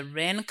then when the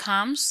rain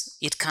comes,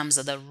 it comes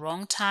at the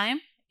wrong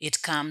time.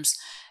 It comes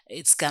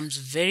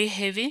very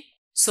heavy.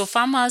 So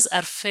farmers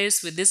are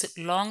faced with these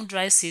long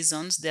dry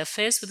seasons. They're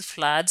faced with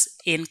floods.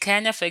 In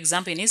Kenya, for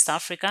example, in East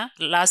Africa,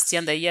 last year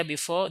and the year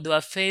before, they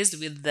were faced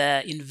with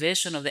the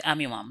invasion of the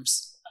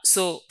armyworms.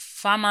 So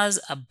farmers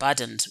are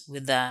burdened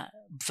with the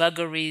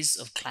vagaries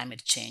of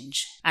climate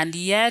change. And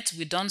yet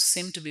we don't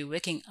seem to be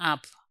waking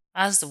up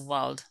as the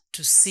world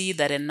to see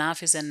that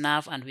enough is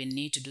enough and we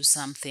need to do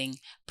something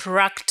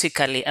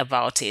practically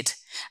about it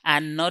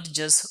and not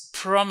just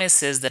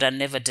promises that are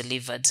never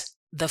delivered.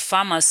 The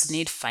farmers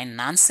need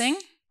financing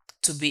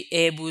to be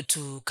able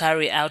to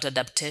carry out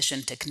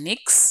adaptation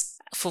techniques.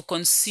 For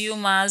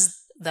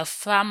consumers, the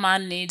farmer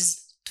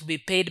needs to be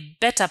paid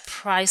better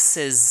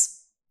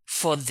prices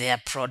for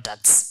their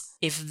products.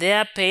 If they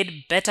are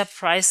paid better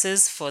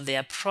prices for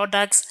their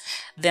products,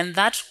 then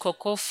that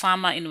cocoa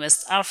farmer in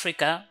West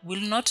Africa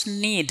will not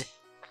need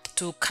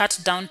to cut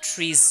down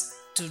trees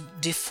to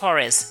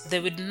deforest. They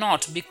would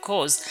not,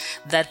 because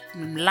that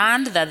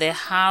land that they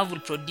have will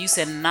produce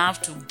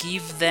enough to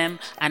give them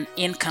an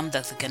income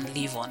that they can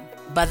live on.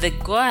 But they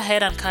go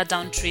ahead and cut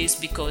down trees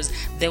because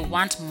they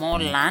want more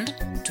land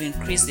to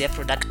increase their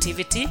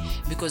productivity,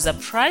 because the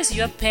price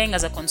you're paying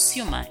as a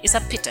consumer is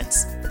a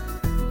pittance.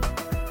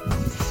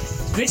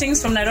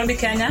 Greetings from Nairobi,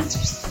 Kenya.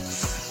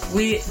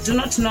 We do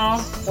not know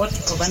what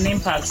of an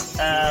impact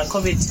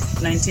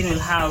COVID-19 will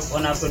have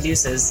on our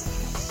producers.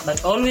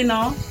 But all we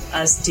know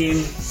as Team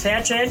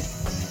Fairtrade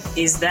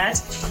is that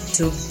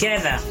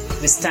together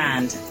we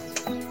stand.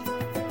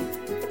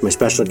 My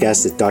special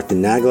guest is Dr.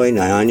 Ngozi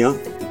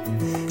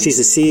Nwaonye. She's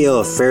the CEO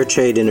of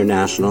Fairtrade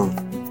International.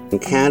 In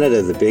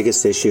Canada, the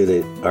biggest issue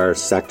that our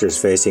sector is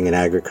facing in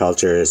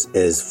agriculture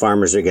is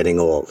farmers are getting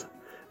old,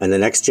 and the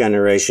next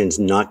generation's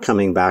not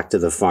coming back to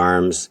the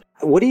farms.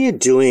 What are you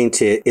doing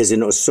as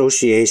an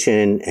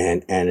association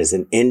and as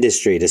an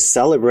industry to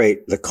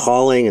celebrate the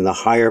calling and the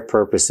higher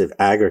purpose of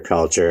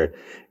agriculture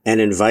and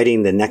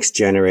inviting the next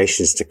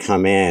generations to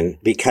come in,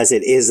 because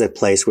it is a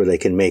place where they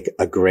can make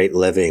a great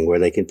living, where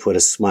they can put a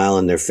smile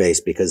on their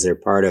face because they're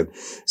part of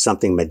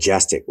something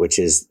majestic, which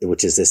is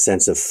a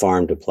sense of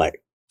farm to play.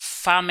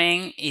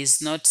 Farming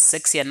is not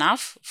sexy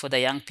enough for the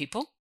young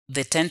people.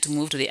 They tend to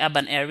move to the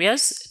urban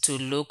areas to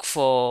look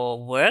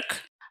for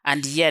work.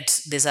 And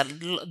yet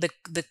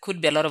there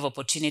could be a lot of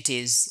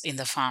opportunities in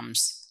the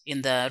farms,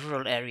 in the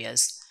rural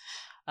areas.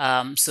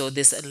 So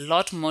there's a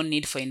lot more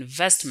need for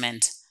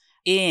investment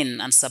in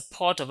and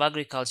support of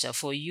agriculture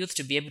for youth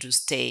to be able to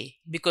stay.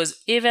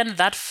 Because even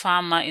that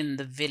farmer in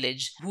the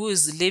village who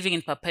is living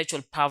in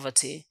perpetual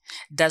poverty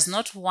does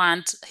not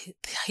want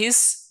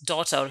his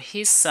daughter or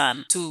his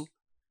son to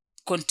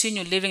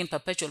continue living in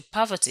perpetual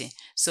poverty.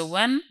 So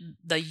when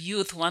the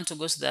youth want to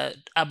go to the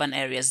urban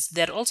areas,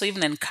 they're also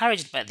even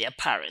encouraged by their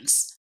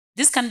parents.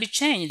 This can be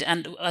changed,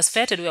 and as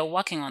Fairtrade, we are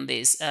working on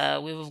this.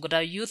 We've got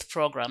our youth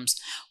programs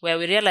where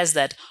we realize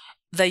that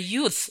the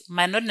youth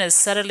might not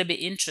necessarily be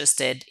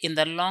interested in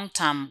the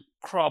long-term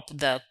crop,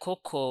 the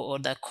cocoa or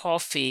the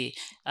coffee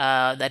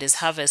that is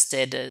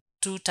harvested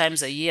 2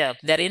 times a year.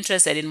 They're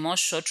interested in more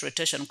short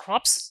rotation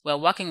crops. We're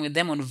working with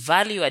them on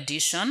value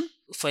addition.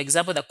 For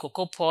example, the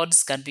cocoa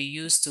pods can be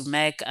used to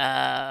make,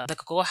 the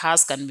cocoa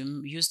husk can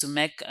be used to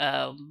make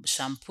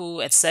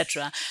shampoo,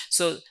 etc.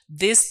 So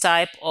this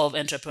type of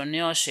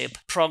entrepreneurship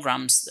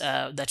programs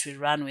that we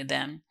run with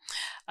them.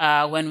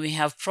 When we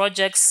have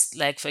projects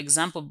like, for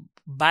example,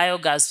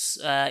 biogas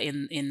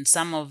in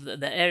some of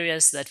the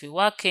areas that we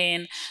work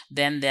in,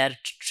 then they are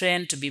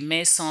trained to be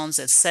masons,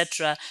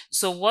 etc.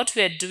 So what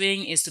we are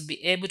doing is to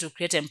be able to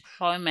create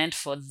employment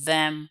for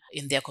them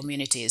in their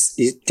communities.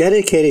 You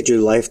dedicated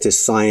your life to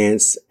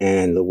science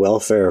and the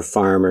welfare of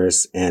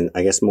farmers, and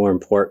I guess more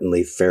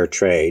importantly, fair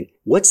trade.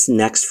 What's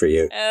next for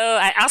you? Oh,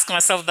 I ask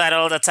myself that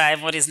all the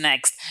time. What is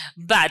next?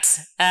 But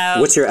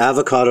what's your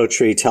avocado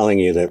tree telling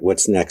you that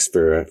what's next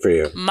for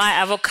you? My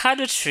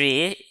avocado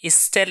tree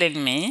is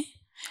telling me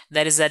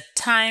there is a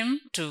time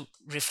to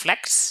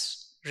reflect,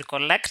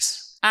 recollect,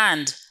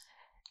 and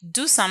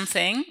do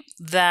something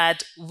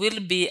that will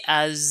be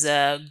as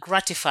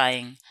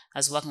gratifying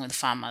as working with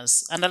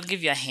farmers. And I'll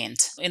give you a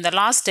hint. In the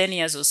last 10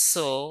 years or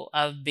so,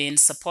 I've been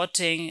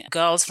supporting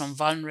girls from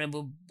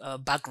vulnerable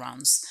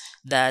backgrounds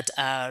that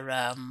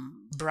are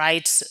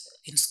bright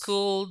in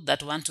school,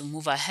 that want to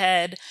move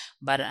ahead,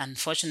 but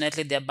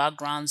unfortunately their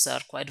backgrounds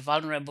are quite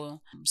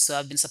vulnerable. So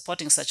I've been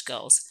supporting such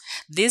girls.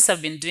 This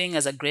I've been doing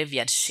as a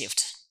graveyard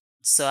shift.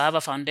 So I have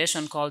a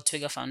foundation called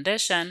Twiga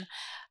Foundation.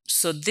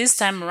 So this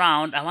time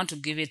around, I want to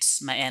give it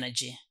my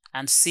energy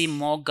and see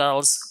more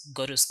girls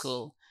go to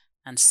school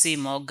and see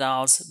more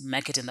girls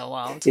make it in the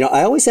world. You know,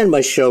 I always end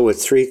my show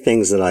with 3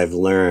 things that I've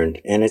learned.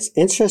 And it's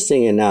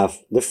interesting enough.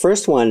 The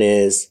first one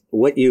is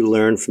what you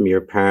learned from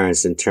your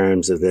parents in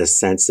terms of this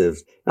sense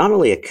of not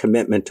only a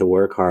commitment to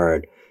work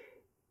hard,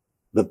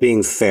 but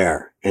being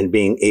fair and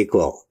being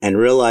equal, and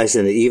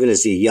realizing that even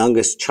as the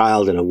youngest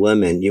child and a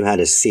woman, you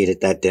had a seat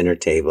at that dinner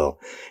table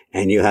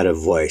and you had a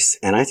voice.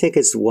 And I think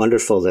it's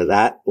wonderful that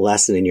that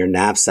lesson in your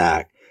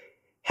knapsack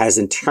has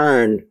in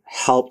turn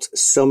helped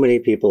so many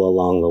people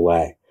along the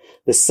way.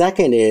 The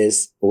second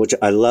is, which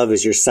I love,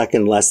 is your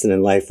second lesson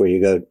in life where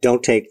you go,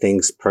 don't take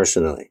things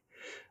personally.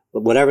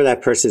 Whatever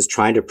that person is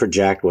trying to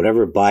project,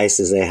 whatever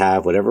biases they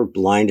have, whatever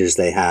blinders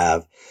they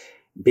have,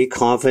 be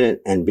confident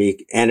and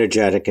be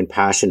energetic and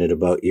passionate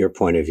about your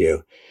point of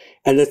view.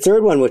 And the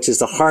third one, which is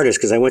the hardest,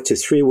 because I went to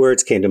 3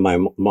 words came to my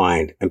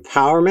mind: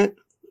 empowerment,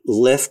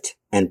 lift,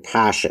 and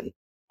passion.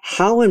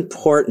 How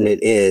important it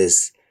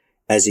is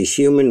as a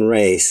human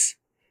race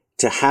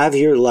to have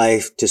your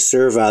life, to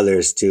serve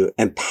others, to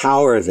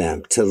empower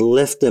them, to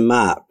lift them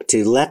up,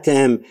 to let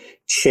them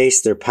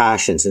chase their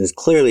passions. And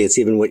clearly it's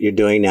even what you're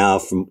doing now,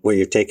 from where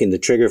you're taking the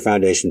Trigger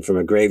Foundation from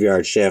a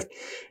graveyard shift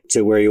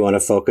to where you want to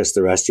focus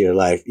the rest of your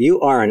life.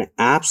 You are an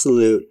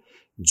absolute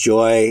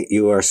joy.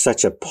 You are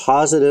such a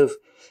positive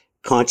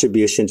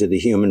contribution to the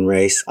human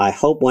race. I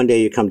hope one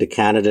day you come to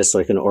Canada so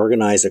I can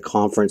organize a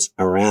conference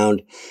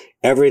around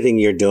everything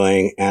you're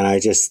doing. And I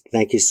just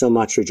thank you so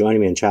much for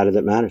joining me in Chatter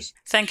That Matters.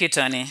 Thank you,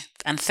 Tony.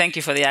 And thank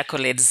you for the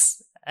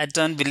accolades. I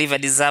don't believe I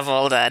deserve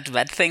all that,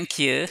 but thank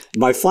you.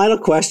 My final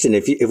question,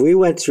 if we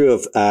went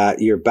through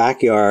your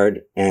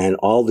backyard and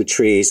all the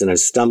trees, and I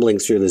was stumbling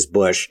through this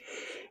bush,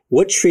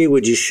 what tree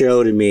would you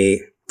show to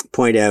me,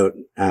 point out,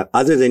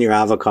 other than your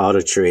avocado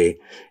tree,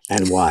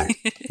 and why?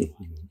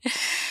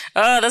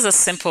 Oh, that's a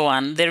simple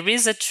one. There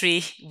is a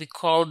tree we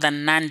call the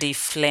Nandi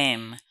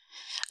flame,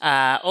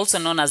 also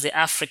known as the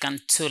African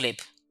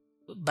tulip.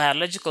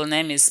 Biological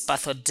name is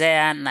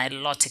Pathodea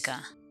nilotica.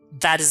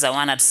 That is the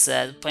one that's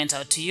point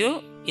out to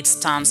you. It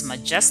stands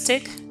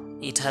majestic.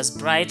 It has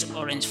bright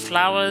orange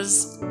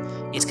flowers.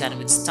 It can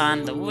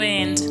withstand the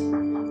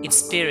wind. Its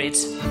spirit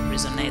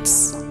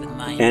resonates with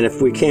mine. And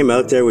if we came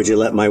out there, would you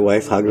let my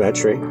wife hug that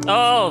tree?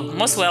 Oh,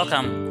 most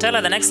welcome. Tell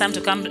her the next time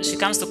she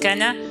comes to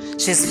Kenya,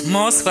 she's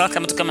most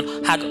welcome to come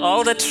and hug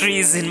all the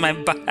trees in my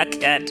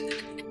backyard.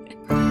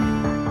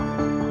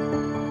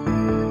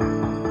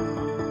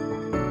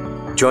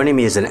 Joining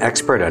me is an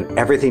expert on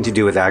everything to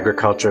do with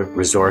agriculture,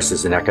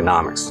 resources, and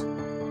economics.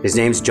 His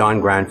name's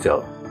John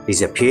Granfield.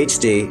 He's a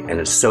PhD and an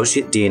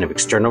Associate Dean of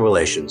External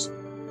Relations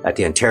at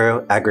the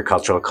Ontario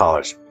Agricultural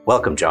College.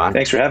 Welcome, John.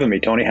 Thanks for having me,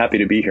 Tony. Happy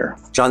to be here.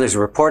 John, there's a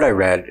report I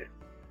read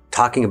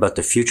talking about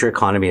the future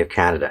economy of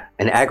Canada,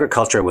 and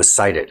agriculture was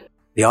cited.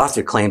 The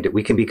author claimed that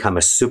we can become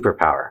a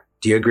superpower.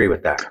 Do you agree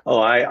with that? Oh,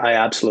 I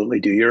absolutely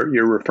do.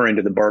 You're referring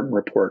to the Barton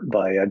report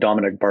by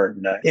Dominic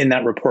Barton. In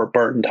that report,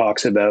 Barton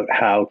talks about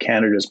how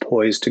Canada is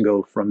poised to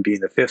go from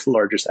being the fifth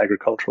largest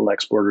agricultural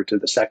exporter to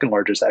the second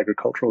largest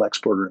agricultural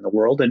exporter in the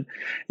world. And,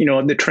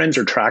 the trends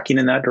are tracking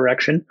in that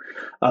direction.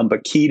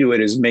 But key to it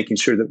is making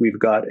sure that we've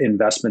got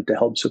investment to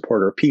help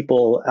support our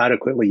people,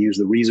 adequately use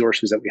the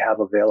resources that we have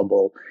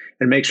available,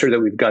 and make sure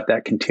that we've got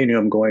that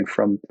continuum going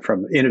from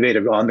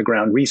innovative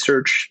on-the-ground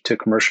research to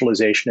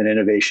commercialization and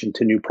innovation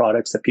to new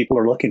products that people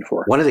are looking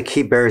for. One of the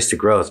key barriers to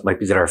growth might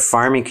be that our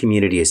farming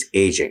community is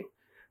aging.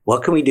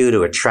 What can we do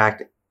to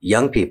attract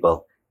young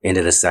people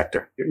into the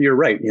sector? You're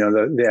right.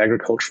 The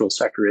agricultural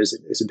sector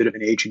is a bit of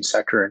an aging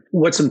sector. And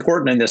what's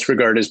important in this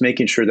regard is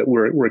making sure that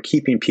we're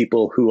keeping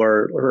people who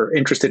are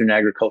interested in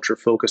agriculture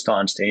focused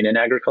on staying in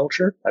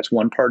agriculture. That's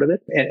one part of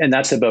it. And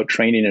that's about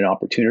training and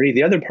opportunity.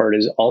 The other part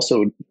is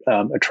also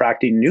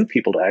attracting new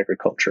people to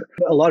agriculture.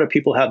 A lot of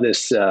people have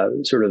this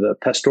sort of a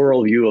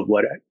pastoral view of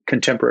what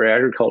contemporary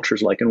agriculture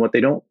is like. And what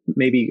they don't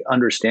maybe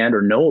understand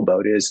or know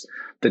about is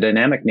the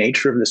dynamic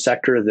nature of the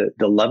sector,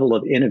 the level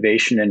of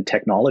innovation and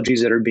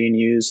technologies that are being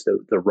used,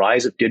 the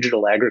rise of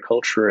digital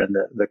agriculture, and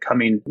the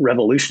coming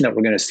revolution that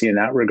we're going to see in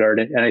that regard.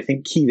 And I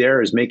think key there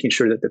is making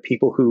sure that the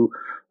people who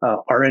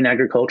are in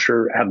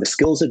agriculture have the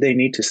skills that they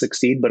need to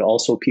succeed, but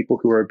also people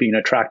who are being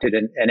attracted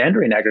and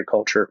entering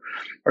agriculture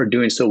are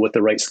doing so with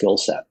the right skill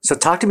set. So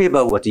talk to me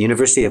about what the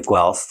University of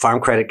Guelph, Farm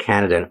Credit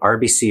Canada, and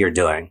RBC are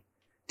doing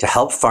to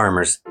help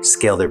farmers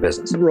scale their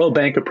business. The Royal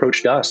Bank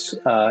approached us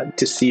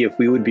to see if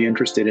we would be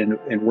interested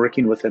in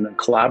working with them and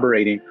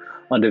collaborating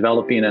on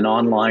developing an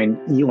online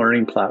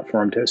e-learning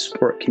platform to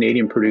support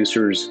Canadian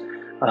producers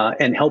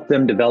and help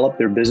them develop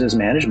their business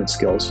management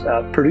skills.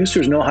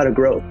 Producers know how to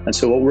grow. And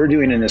so what we're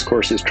doing in this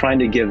course is trying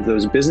to give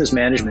those business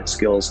management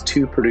skills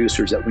to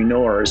producers that we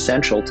know are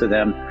essential to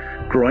them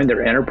growing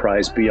their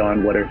enterprise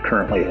beyond what it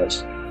currently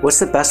is. What's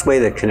the best way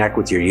to connect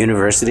with your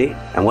university,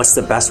 and what's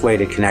the best way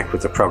to connect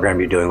with the program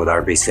you're doing with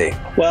RBC?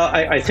 Well,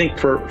 I think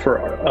for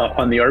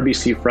on the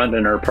RBC front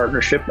in our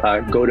partnership,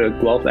 go to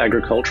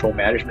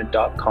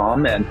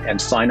guelphagriculturalmanagement.com and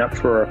sign up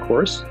for our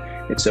course.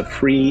 It's a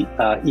free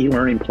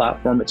e-learning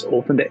platform. It's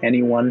open to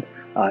anyone.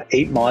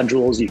 8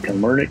 modules. You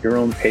can learn at your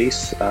own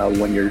pace.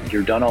 When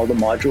you're done all the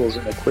modules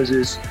and the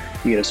quizzes,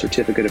 you get a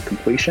certificate of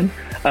completion.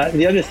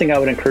 The other thing I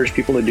would encourage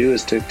people to do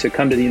is to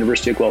come to the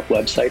University of Guelph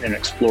website and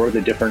explore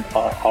the different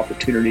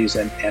opportunities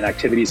and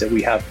activities that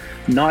we have,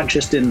 not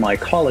just in my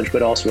college,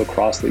 but also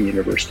across the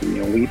university.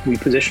 We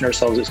position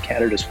ourselves as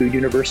Canada's food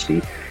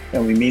university,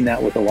 and we mean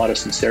that with a lot of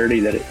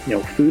sincerity that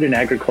food and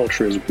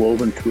agriculture is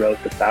woven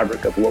throughout the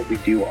fabric of what we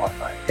do on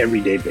an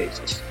everyday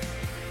basis.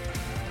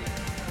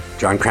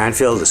 John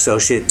Granfield,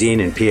 Associate Dean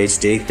and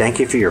PhD, thank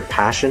you for your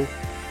passion,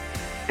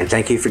 and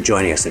thank you for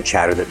joining us in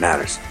Chatter That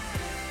Matters.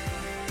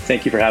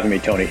 Thank you for having me,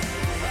 Tony.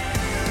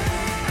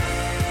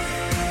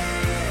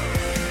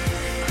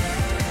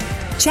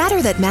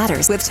 Chatter That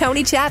Matters with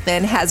Tony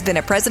Chapman has been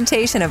a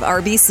presentation of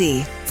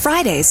RBC.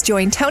 Fridays,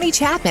 join Tony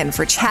Chapman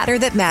for Chatter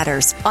That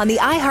Matters on the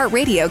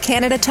iHeartRadio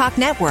Canada Talk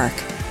Network.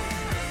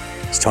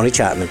 It's Tony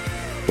Chapman.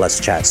 Let's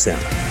chat soon.